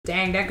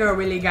Dang, that girl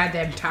really got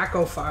them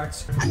taco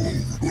farts.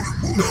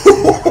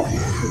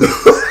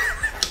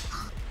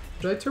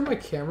 Should I turn my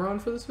camera on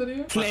for this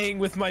video? Playing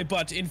with my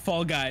butt in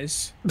Fall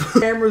Guys.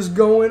 Camera's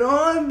going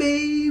on,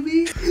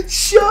 baby.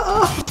 Shut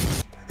up.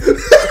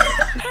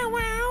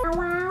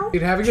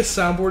 Dude, having a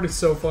soundboard is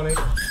so funny.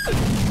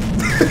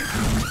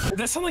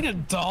 That sounds like a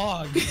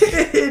dog.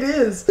 It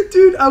is.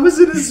 Dude, I was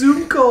in a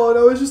Zoom call and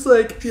I was just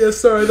like, yeah,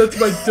 sorry, that's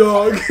my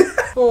dog.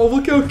 Oh,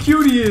 look how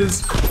cute he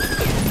is.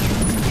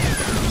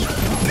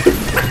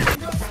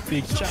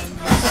 Big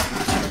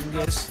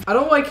chungus. I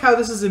don't like how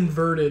this is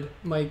inverted,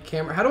 my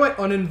camera. How do I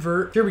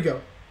uninvert? Here we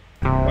go.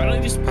 Why don't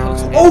you just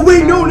post it? Oh,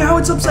 wait, no, now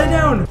it's upside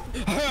down.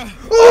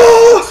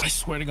 Oh! I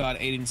swear to God,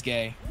 Aiden's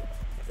gay.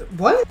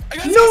 What?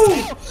 No! No,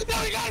 he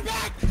got it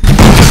back!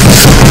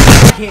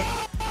 I can't.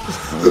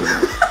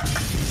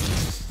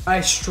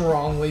 I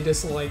strongly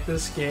dislike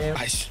this game.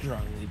 I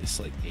strongly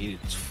dislike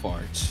Aiden's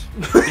farts.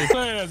 You're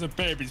playing as a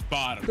baby's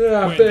bottom.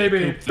 Yeah, when they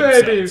baby, poop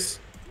baby. themselves.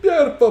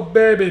 Beautiful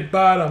baby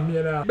bottom,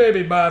 you know.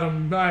 Baby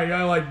bottom.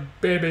 I like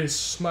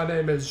babies. My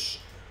name is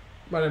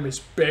Baby. Am I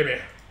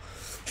baby?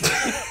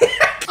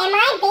 Am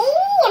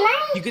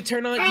I? You could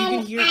turn on, you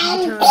can hear, you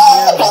can turn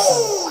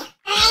on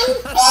I'm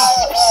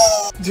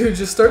baby. Dude,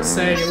 just start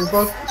saying it. We're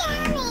both.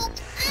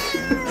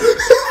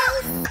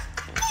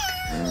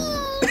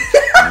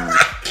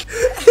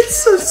 It's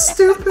so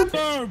stupid.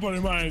 Hello everybody,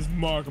 my name is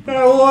Markiplier.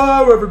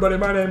 Hello, everybody.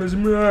 My name is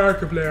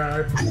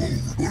Markiplier.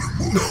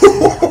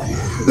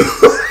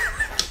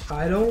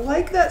 I don't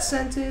like that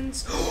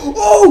sentence.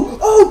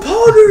 Oh,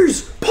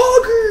 poggers!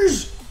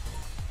 Poggers!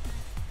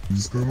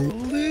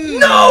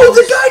 No,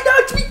 the guy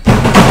knocked me.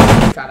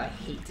 God, I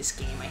hate this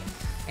game.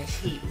 I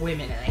hate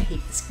women and I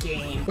hate this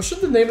game. What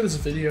should the name of this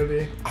video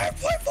be? I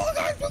play Fall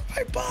Guys with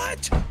my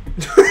butt.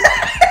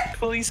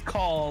 Police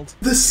called.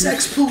 The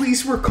sex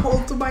police were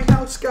called to my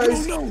house,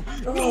 guys. No.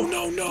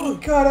 Oh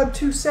God, I'm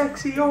too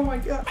sexy. Oh my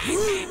God.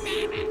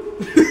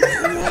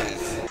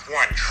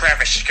 One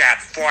Travis Scott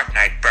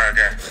Fortnite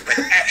burger with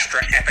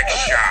extra epic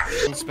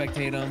shots. Don't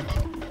spectate him.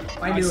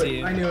 I knew see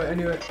it. it. I knew it. I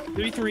knew it.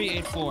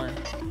 3384.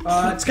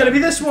 It's gonna be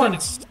this one.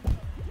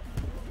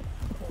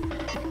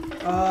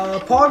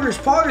 Poggers.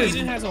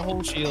 Aiden has a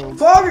whole shield.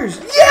 Poggers.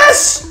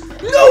 Yes!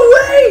 No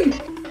way!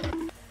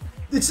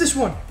 It's this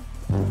one.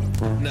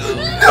 No.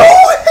 No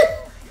way!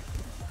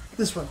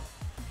 This one.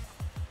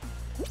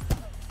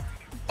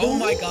 Oh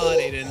my God,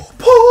 Aiden.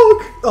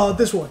 Pog!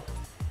 This one.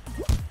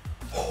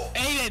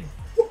 Aiden!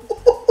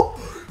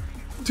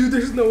 Dude,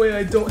 there's no way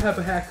I don't have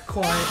a hack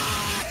client.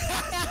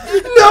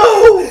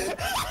 No!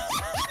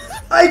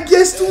 I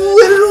guessed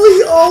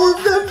literally all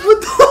of them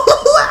with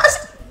the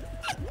last.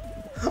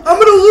 I'm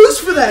gonna lose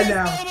for that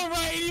now.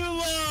 You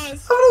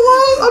lost.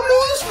 I'm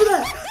gonna lose for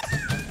that.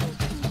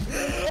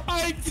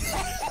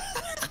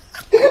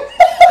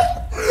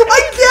 I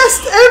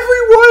guessed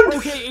everyone.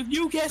 Okay, if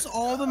you guess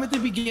all of them at the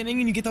beginning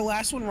and you get the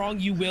last one wrong,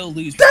 you will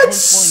lose. That's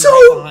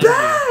so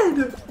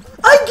bad.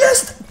 I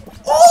guessed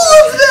all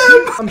of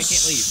them. I'm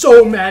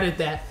so mad at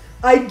that.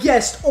 I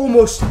guessed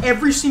almost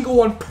every single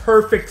one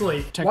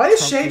perfectly. Why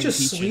is Shay just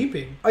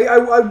sleeping?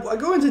 I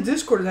go into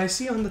Discord and I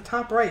see on the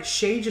top right,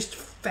 Shay just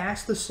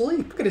fast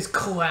asleep. Look at his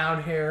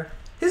clown hair.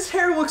 His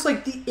hair looks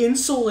like the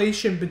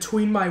insulation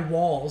between my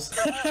walls.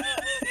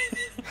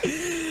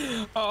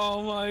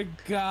 Oh my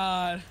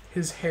God.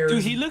 His hair.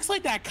 Dude, he looks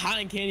like that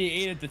cotton candy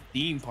you ate at the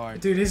theme park.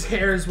 Dude, his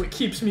hair is what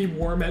keeps me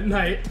warm at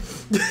night.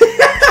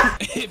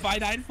 If I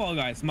die in Fall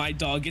Guys, my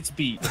dog gets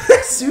beat.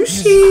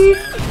 Sushi!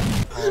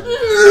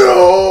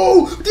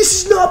 No!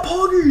 This is not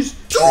Poggers!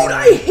 Dude,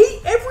 I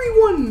hate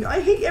everyone! I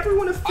hate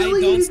everyone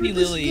affiliated I don't see with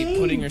this Lily game.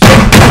 putting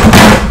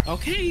herself.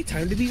 Okay,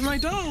 time to beat my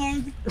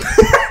dog.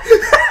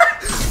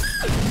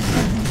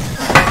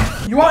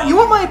 You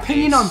want my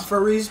opinion on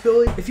furries,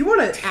 Billy? If you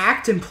want to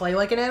act and play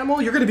like an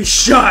animal, you're gonna be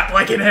shot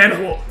like an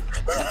animal.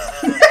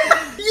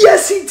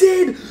 Yes, he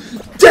did!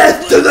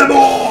 Death to them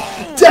all!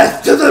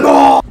 Death to them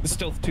all! There's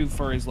still 2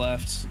 furries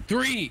left.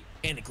 3!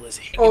 And a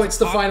glizzy. Oh, it's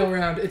the final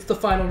round. It's the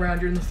final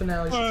round. You're in the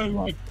finale. Oh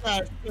my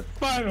God, the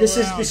final This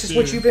round, is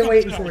what you've been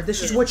waiting for.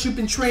 This is what you've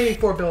been training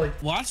for, Billy.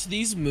 Watch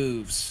these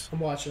moves.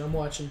 I'm watching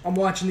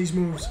these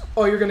moves.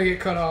 Oh, you're gonna get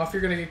cut off.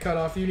 You're gonna get cut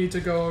off. You need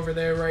to go over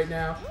there right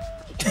now.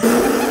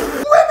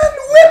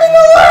 Women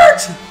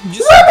alert!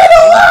 Women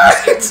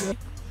alert!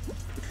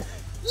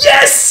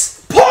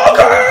 Yes!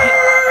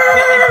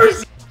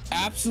 Poggers!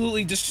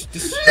 Absolutely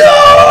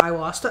No! I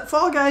lost at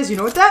Fall Guys. You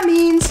know what that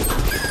means.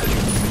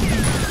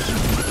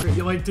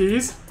 You like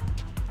D's?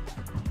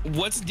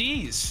 What's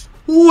D's?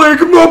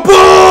 Lick my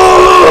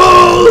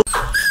balls!